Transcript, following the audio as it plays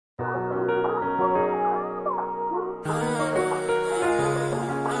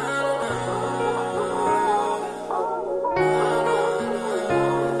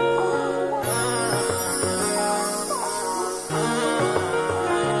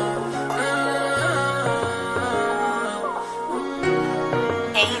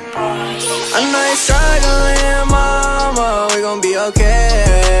I know you're struggling, mama, we gon' be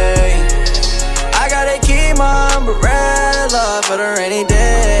okay. I gotta keep my umbrella for the rainy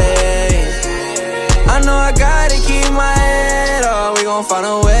days. I know I gotta keep my head up, we gon' find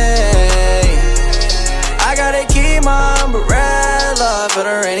a way. I gotta keep my umbrella for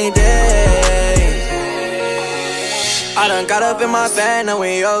the rainy days. I done got up in my bed, now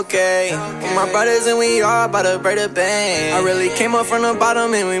we okay. With my brothers and we all about to break the bank. I really came up from the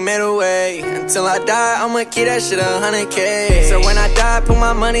bottom and we made a way. Until I die, I'ma keep that shit 100K. So when I die, put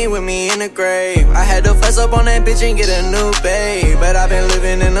my money with me in the grave. I had to flex up on that bitch and get a new babe. But I've been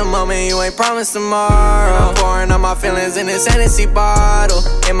living in the moment, you ain't promised tomorrow. I'm pouring all my feelings in this Hennessy bottle.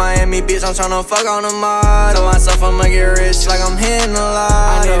 In Miami Beach, I'm tryna fuck on the model. Tell myself I'ma get rich like I'm hitting a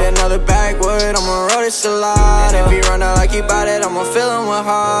lot. I need another backwood, I'ma roll this gelato. And if he run out like he bout it, I'ma fill him with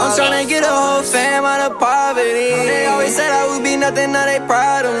heart. I'm tryna get a whole fam out of poverty. They always said I would be nothing, now they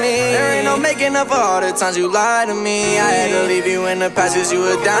proud of me. There ain't no making up for all the times you lied to me. I had to leave you in the past cause you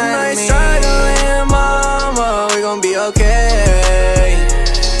were dying to me. I know you're struggling, mama, we gon' be okay.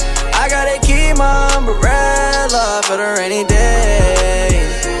 I gotta keep my umbrella for the rainy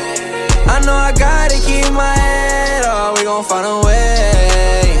days. I know I gotta keep my head up, we gon' find a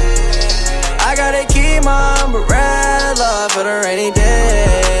way. I gotta keep my umbrella for the rainy days.